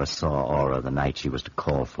you never saw Aura the night she was to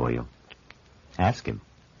call for you. Ask him.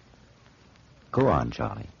 Go on,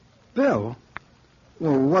 Charlie. Bill?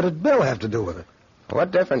 Well, what did Bill have to do with it?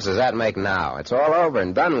 What difference does that make now? It's all over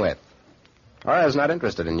and done with. Aura's not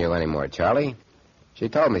interested in you anymore, Charlie. She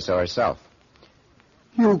told me so herself.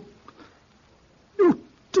 You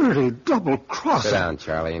dirty double-crosser. Sit down,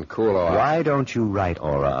 Charlie, and cool off. Why don't you write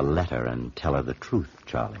Aura a letter and tell her the truth,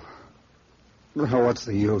 Charlie? Well, what's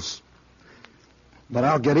the use? But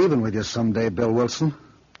I'll get even with you someday, Bill Wilson.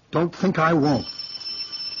 Don't think I won't.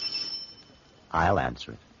 I'll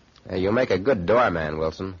answer it. You'll make a good doorman,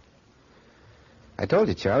 Wilson. I told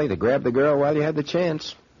you, Charlie, to grab the girl while you had the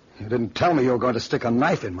chance. You didn't tell me you were going to stick a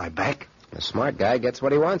knife in my back. The smart guy gets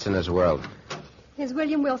what he wants in this world. Here's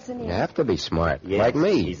William Wilson in. You have to be smart, Yes, like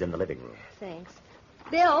me. He's in the living room. Thanks.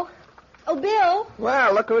 Bill. Oh, Bill.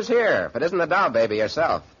 Well, look who's here. If it isn't the doll baby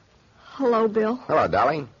herself. Hello, Bill. Hello,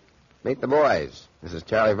 Dolly. Meet the boys. This is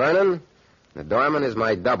Charlie Vernon. The doorman is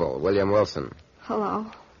my double, William Wilson. Hello.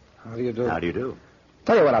 How do you do? How do you do?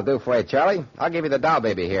 Tell you what I'll do for you, Charlie. I'll give you the doll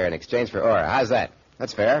baby here in exchange for Ora. How's that?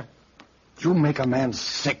 That's fair. You make a man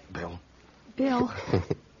sick, Bill. Bill.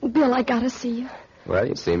 Bill, I gotta see you. Well,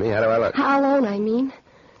 you see me. How do I look? How alone, I mean.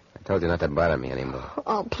 I told you not to bother me anymore.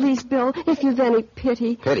 Oh, please, Bill, if you've any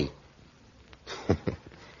pity. Pity?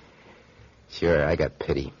 Sure, I got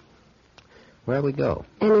pity. Where'll we go?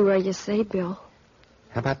 Anywhere you say, Bill.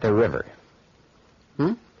 How about the river?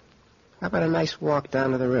 How about a nice walk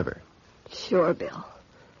down to the river? Sure, Bill.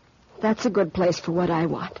 That's a good place for what I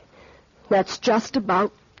want. That's just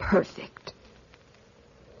about perfect.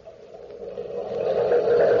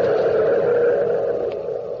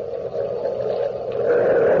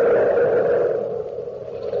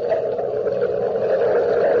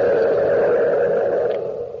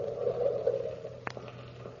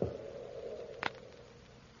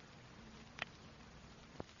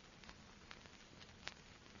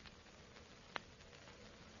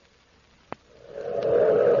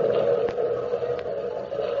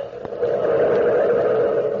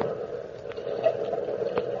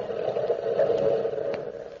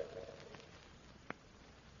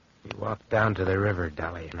 Down to the river,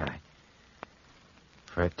 Dolly and I.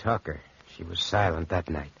 For a talker, she was silent that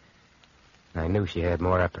night. And I knew she had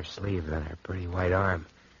more up her sleeve than her pretty white arm.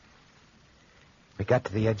 We got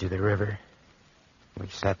to the edge of the river. We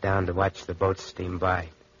sat down to watch the boats steam by.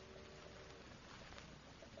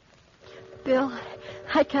 Bill,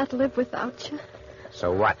 I can't live without you.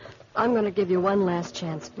 So what? I'm going to give you one last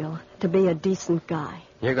chance, Bill, to be a decent guy.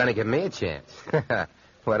 You're going to give me a chance?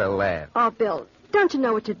 What a laugh. Oh, Bill, don't you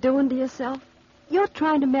know what you're doing to yourself? You're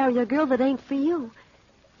trying to marry a girl that ain't for you.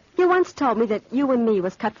 You once told me that you and me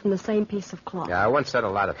was cut from the same piece of cloth. Yeah, I once said a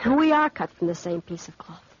lot of things. We are cut from the same piece of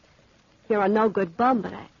cloth. You're a no-good bum,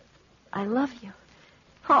 but I love you.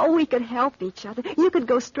 Oh, we could help each other. You could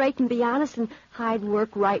go straight and be honest, and I'd work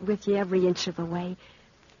right with you every inch of the way.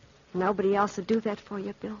 Nobody else would do that for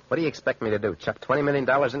you, Bill. What do you expect me to do, chuck $20 million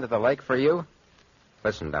into the lake for you?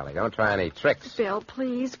 Listen, Dolly, don't try any tricks. Bill,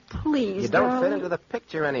 please, please, You don't darling. fit into the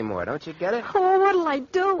picture anymore, don't you get it? Oh, what'll I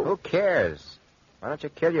do? Who cares? Why don't you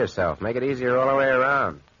kill yourself? Make it easier all the way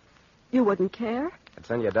around. You wouldn't care? I'd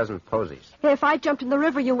send you a dozen posies. If I jumped in the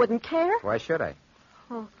river, you wouldn't care? Why should I?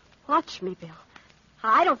 Oh, watch me, Bill.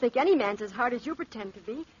 I don't think any man's as hard as you pretend to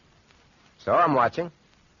be. So I'm watching.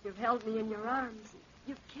 You've held me in your arms.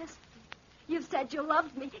 You've kissed me. You've said you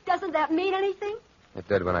loved me. Doesn't that mean anything? It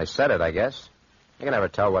did when I said it, I guess. You can never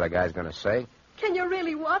tell what a guy's going to say. Can you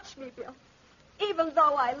really watch me, Bill? Even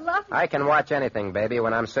though I love you. I can watch anything, baby,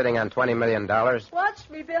 when I'm sitting on $20 million. Watch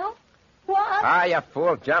me, Bill. What? Ah, you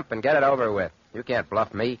fool. Jump and get it over with. You can't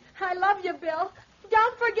bluff me. I love you, Bill.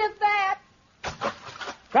 Don't forget that.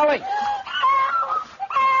 Dolly! Help!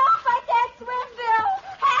 Help! I can't swim, Bill!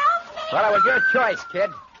 Help me! Well, it was your choice, kid.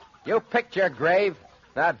 You picked your grave.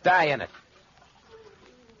 Now die in it.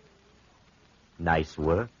 Nice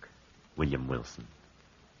work, William Wilson.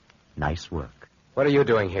 Nice work. What are you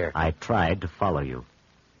doing here? I tried to follow you.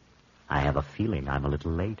 I have a feeling I'm a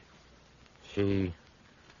little late. She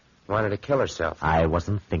wanted to kill herself. I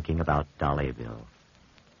wasn't thinking about Dolly, Bill.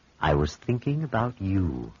 I was thinking about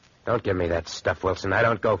you. Don't give me that stuff, Wilson. I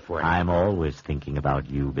don't go for it. I'm always thinking about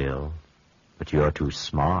you, Bill. But you're too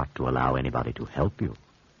smart to allow anybody to help you.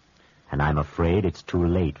 And I'm afraid it's too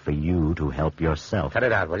late for you to help yourself. Cut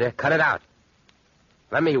it out, will you? Cut it out.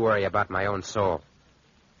 Let me worry about my own soul.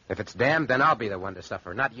 If it's damned, then I'll be the one to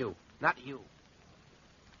suffer, not you. Not you.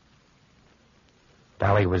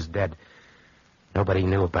 Dolly was dead. Nobody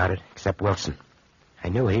knew about it except Wilson. I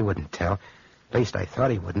knew he wouldn't tell. At least I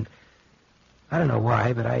thought he wouldn't. I don't know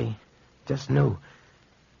why, but I just knew.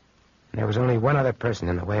 And there was only one other person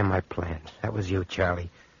in the way of my plans. That was you, Charlie.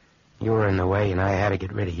 You were in the way, and I had to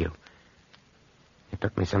get rid of you. It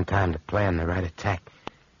took me some time to plan the right attack.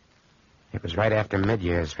 It was right after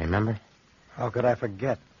mid-years, remember? How could I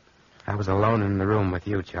forget? I was alone in the room with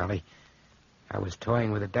you, Charlie. I was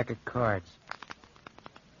toying with a deck of cards.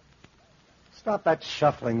 Stop that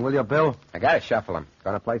shuffling, will you, Bill? I gotta shuffle him.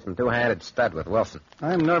 Gonna play some two-handed stud with Wilson.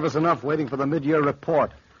 I'm nervous enough waiting for the mid-year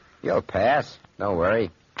report. You'll pass. Don't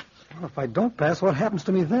worry. Well, if I don't pass, what happens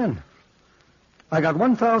to me then? I got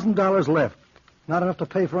 $1,000 left. Not enough to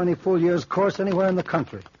pay for any full year's course anywhere in the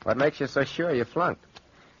country. What makes you so sure you flunked?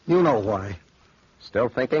 You know why. Still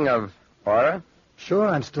thinking of Ora? Sure,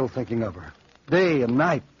 I'm still thinking of her. Day and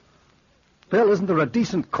night. Bill, isn't there a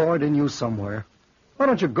decent chord in you somewhere? Why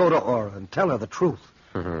don't you go to Aura and tell her the truth?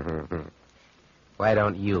 Why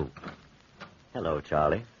don't you? Hello,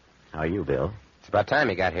 Charlie. How are you, Bill? It's about time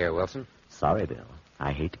you got here, Wilson. Sorry, Bill.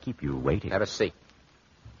 I hate to keep you waiting. Have a seat.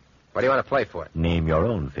 What do you want to play for? Name your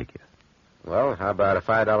own figure. Well, how about a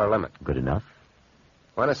 $5 limit? Good enough.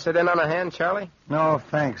 Want to sit in on a hand, Charlie? No,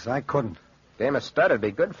 thanks. I couldn't. Game of stud would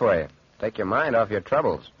be good for you. Take your mind off your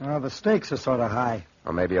troubles. The stakes are sort of high.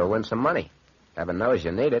 Or maybe you'll win some money. Heaven knows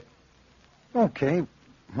you need it. Okay.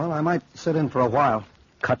 Well, I might sit in for a while.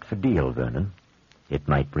 Cut for deal, Vernon. It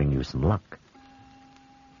might bring you some luck.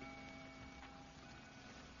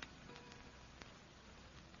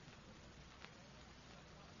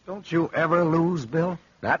 Don't you ever lose, Bill?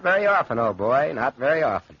 Not very often, old boy. Not very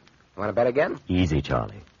often. Want to bet again? Easy,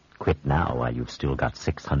 Charlie. Quit now while you've still got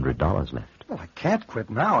 $600 left. Well, I can't quit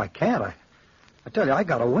now. I can't. I tell you, I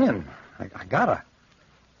gotta win. I gotta.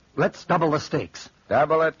 Let's double the stakes.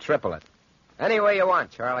 Double it, triple it. Any way you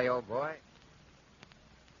want, Charlie, old boy.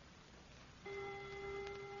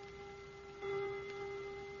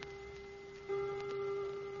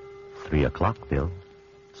 $3:00, Bill.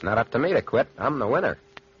 It's not up to me to quit. I'm the winner.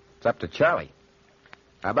 It's up to Charlie.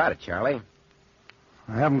 How about it, Charlie?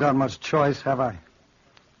 I haven't got much choice, have I?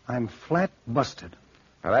 I'm flat busted.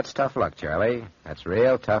 Well, that's tough luck, Charlie. That's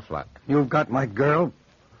real tough luck. You've got my girl.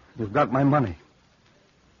 You've got my money.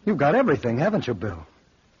 You've got everything, haven't you, Bill?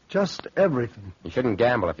 Just everything. You shouldn't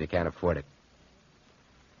gamble if you can't afford it.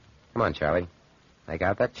 Come on, Charlie. Take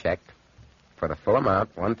out that check for the full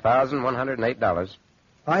amount, $1,108.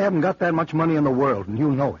 I haven't got that much money in the world, and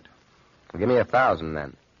you know it. Well, give me $1,000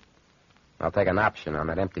 then. I'll take an option on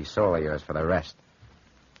that empty soul of yours for the rest.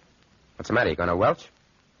 What's the matter? You going to welch?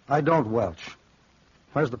 I don't welch.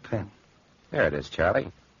 Where's the pen? There it is,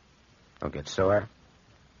 Charlie. Don't get sore.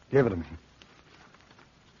 Give it to me.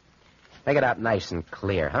 Make it out nice and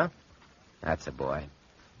clear, huh? That's a boy.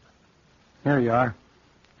 Here you are.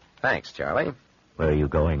 Thanks, Charlie. Where are you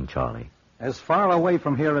going, Charlie? As far away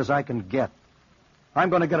from here as I can get. I'm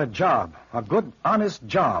going to get a job. A good, honest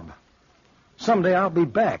job. Someday I'll be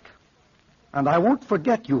back. And I won't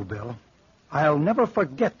forget you, Bill. I'll never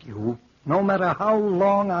forget you, no matter how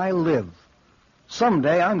long I live.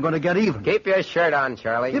 Someday I'm going to get even. Keep your shirt on,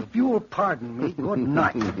 Charlie. If you'll pardon me, good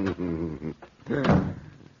night.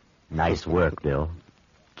 Nice work, Bill.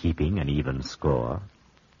 Keeping an even score.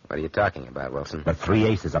 What are you talking about, Wilson? The 3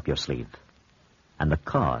 aces up your sleeve. And the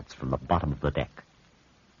cards from the bottom of the deck.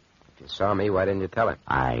 If you saw me, why didn't you tell him?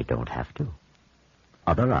 I don't have to.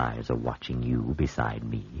 Other eyes are watching you beside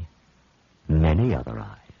me. Many other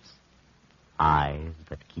eyes. Eyes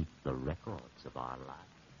that keep the records of our lives.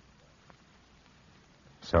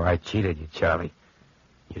 So I cheated you, Charlie.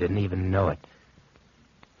 You didn't even know it.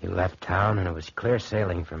 You left town, and it was clear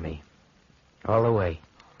sailing for me. All the way.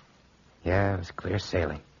 Yeah, it was clear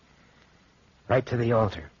sailing. Right to the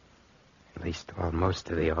altar. At least almost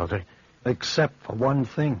to the altar. Except for one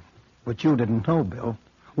thing, which you didn't know, Bill.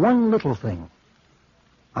 One little thing.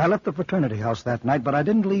 I left the fraternity house that night, but I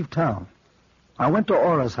didn't leave town. I went to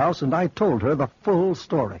Aura's house, and I told her the full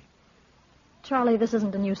story. Charlie, this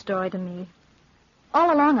isn't a new story to me.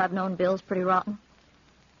 All along I've known Bill's pretty rotten.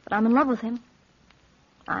 But I'm in love with him.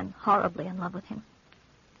 I'm horribly in love with him.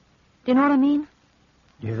 Do you know what I mean?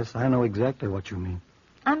 Yes, I know exactly what you mean.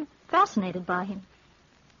 I'm fascinated by him.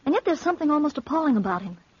 And yet there's something almost appalling about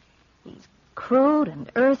him. He's crude and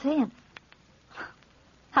earthy and...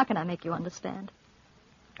 How can I make you understand?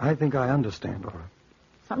 I think I understand, Aura.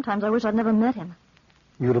 Sometimes I wish I'd never met him.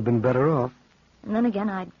 You'd have been better off. And then again,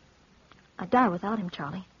 I'd die without him,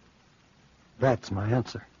 Charlie. That's my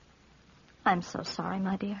answer. I'm so sorry,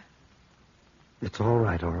 my dear. It's all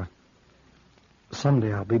right, Aura.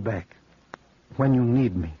 Someday I'll be back. When you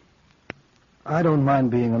need me. I don't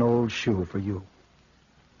mind being an old shoe for you.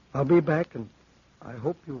 I'll be back, and I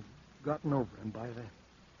hope you've gotten over him by then.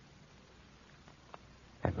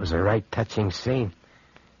 That was a right touching scene.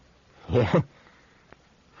 Yeah.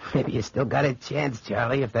 Maybe you still got a chance,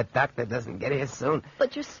 Charlie, if that doctor doesn't get here soon.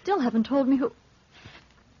 But you still haven't told me who...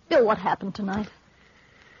 Bill, what happened tonight?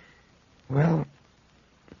 Well,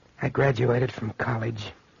 I graduated from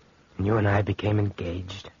college, and you and I became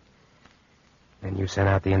engaged. Then you sent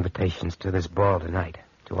out the invitations to this ball tonight,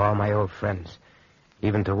 to all my old friends,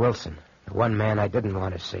 even to Wilson, the one man I didn't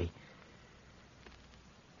want to see.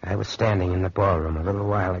 I was standing in the ballroom a little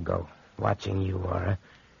while ago, watching you, Aura,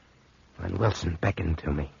 when Wilson beckoned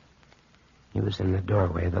to me. He was in the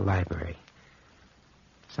doorway of the library.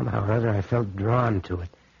 Somehow or other, I felt drawn to it.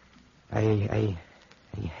 I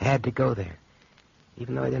had to go there,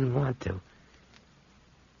 even though I didn't want to.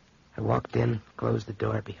 I walked in, closed the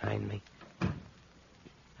door behind me.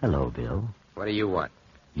 Hello, Bill. What do you want?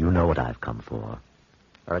 You know what I've come for.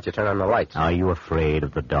 Why don't you turn on the lights? Are you afraid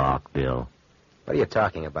of the dark, Bill? What are you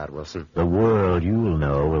talking about, Wilson? The world you'll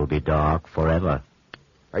know will be dark forever.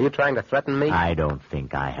 Are you trying to threaten me? I don't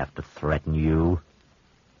think I have to threaten you.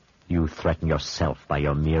 You threaten yourself by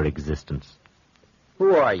your mere existence.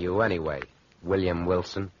 Who are you, anyway, William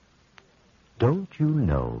Wilson? Don't you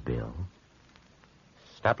know, Bill?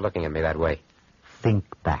 Stop looking at me that way. Think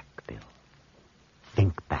back, Bill.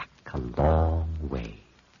 Think back a long way.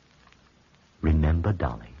 Remember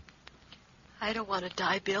Dolly? I don't want to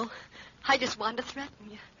die, Bill. I just want to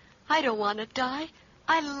threaten you. I don't want to die.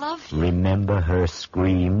 I love you. Remember her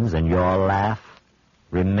screams and your laugh?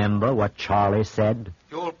 Remember what Charlie said?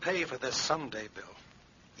 You'll pay for this someday, Bill.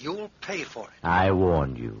 You'll pay for it. I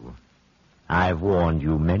warned you. I've warned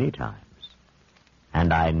you many times.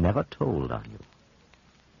 And I never told on you.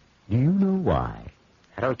 Do you know why?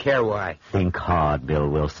 I don't care why. Think hard, Bill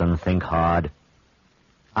Wilson. Think hard.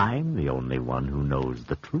 I'm the only one who knows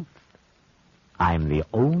the truth. I'm the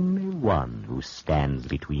only one who stands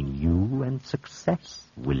between you and success,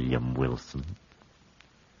 William Wilson.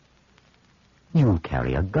 You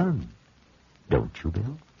carry a gun, don't you,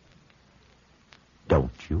 Bill?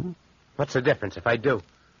 Don't you? What's the difference if I do?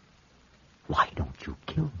 Why don't you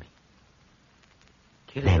kill me?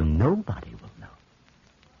 Kill then you? Nobody will know.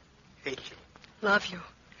 Hate you. Love you.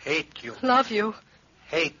 Hate you. Love you.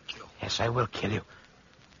 Hate you. Yes, I will kill you.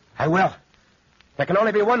 I will. There can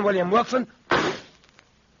only be one William Wilson.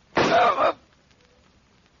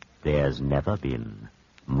 There's never been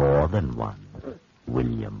more than one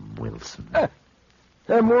William Wilson.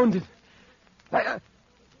 I'm wounded. I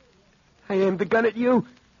aimed the gun at you.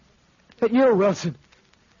 At you, Wilson.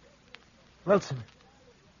 Wilson.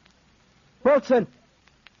 Wilson!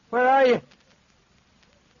 Where are you?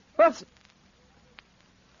 Wilson!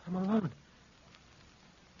 I'm alone.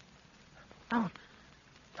 No,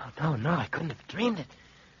 I couldn't have dreamed it.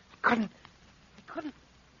 I couldn't.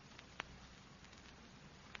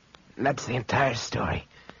 And that's the entire story.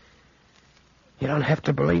 You don't have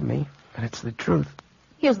to believe me, but it's the truth.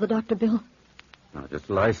 Here's the doctor, Bill. Now, just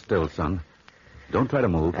lie still, son. Don't try to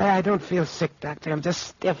move. I don't feel sick, Doctor. I'm just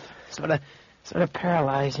stiff, sort of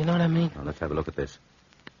paralyzed. You know what I mean? Now, let's have a look at this.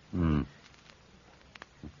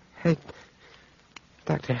 Hey,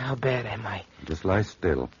 Doctor, how bad am I? Just lie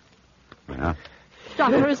still. Yeah.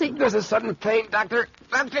 Doctor, is he... There's a sudden pain, Doctor.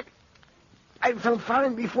 Doctor, I felt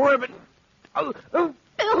fine before, but... Bill.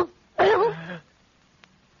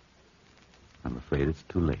 I'm afraid it's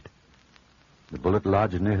too late. The bullet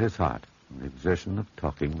lodged near his heart. The exertion of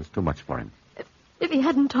talking was too much for him. If he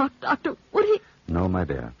hadn't talked, Doctor, would he... No, my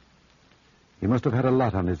dear. He must have had a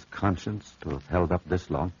lot on his conscience to have held up this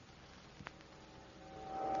long.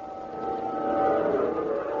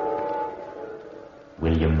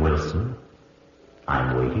 William Wilson,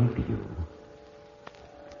 I'm waiting for you.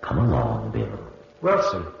 Come along, Bill.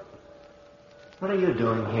 Wilson, what are you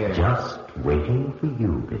doing here? Just waiting for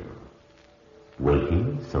you, Bill.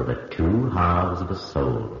 Waiting so that two halves of a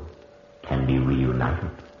soul can be reunited.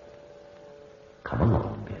 Come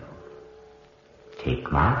along, Bill.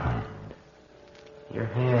 Take my hand. Your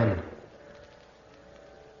hand.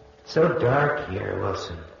 So dark here,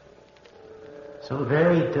 Wilson. So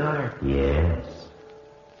very dark. Yes.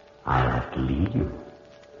 I'll have to lead you.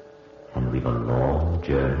 And we've a long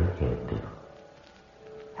journey ahead, Bill.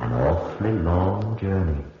 An awfully long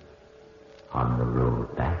journey on the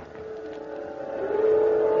road back.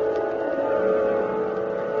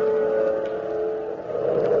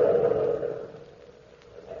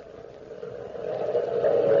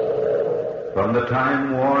 From the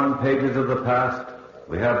time-worn pages of the past,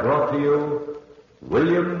 we have brought to you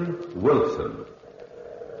William Wilson.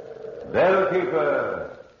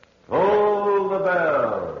 Bellkeeper, toll the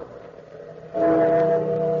bell.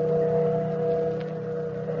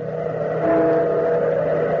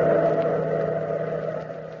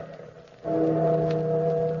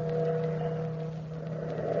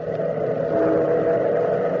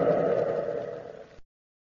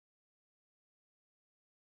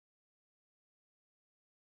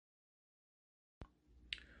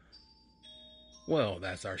 Well,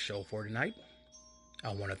 that's our show for tonight.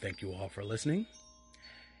 I want to thank you all for listening.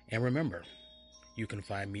 And remember, you can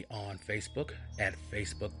find me on Facebook at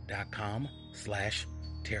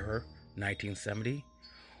facebook.com/terror1970,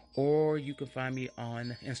 or you can find me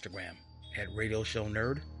on Instagram at Radio Show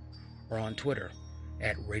Nerd, or on Twitter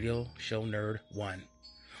at Radio Show Nerd 1.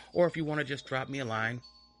 Or if you want to just drop me a line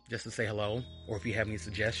just to say hello, or if you have any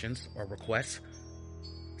suggestions or requests,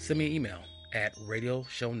 send me an email at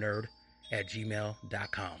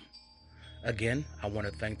radioshownerd@gmail.com. Again, I want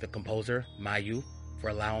to thank the composer, Mayu, for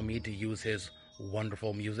allowing me to use his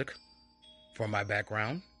wonderful music for my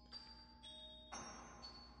background.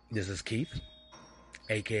 This is Keith,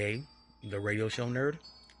 a.k.a. The Radio Show Nerd,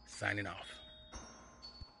 signing off.